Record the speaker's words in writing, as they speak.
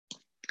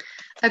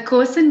A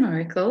Course in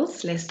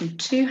Miracles, lesson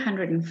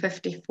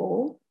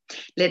 254.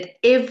 Let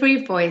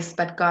every voice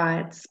but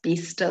God's be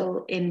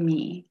still in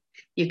me.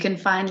 You can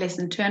find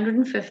lesson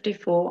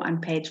 254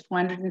 on page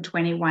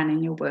 421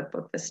 in your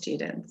workbook for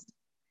students.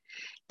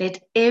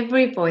 Let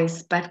every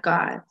voice but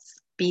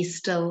God's be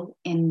still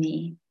in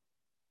me.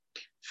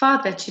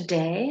 Father,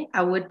 today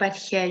I would but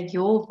hear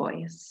your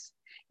voice.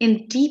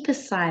 In deeper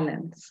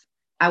silence,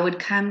 I would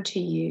come to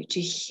you to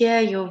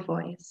hear your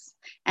voice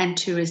and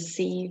to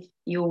receive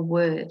your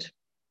word.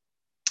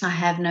 I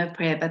have no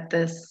prayer but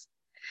this.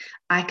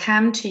 I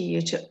come to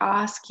you to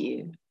ask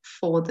you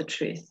for the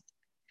truth.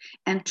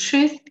 And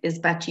truth is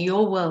but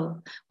your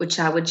will, which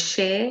I would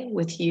share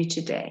with you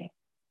today.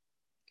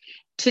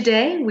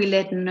 Today, we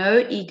let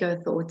no ego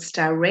thoughts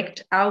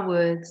direct our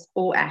words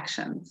or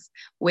actions.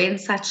 When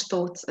such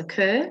thoughts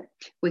occur,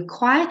 we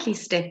quietly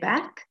step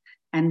back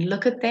and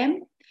look at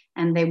them,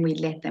 and then we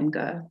let them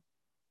go.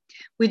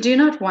 We do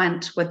not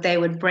want what they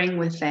would bring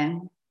with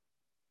them,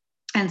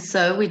 and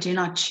so we do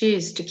not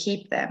choose to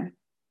keep them.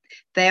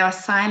 They are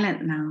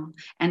silent now,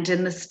 and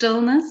in the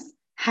stillness,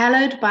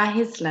 hallowed by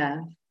his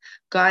love,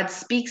 God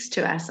speaks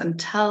to us and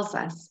tells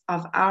us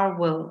of our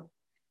will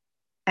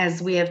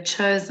as we have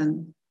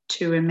chosen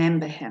to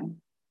remember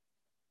him.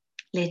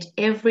 Let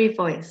every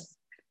voice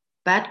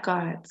but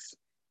God's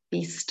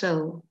be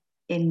still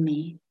in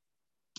me.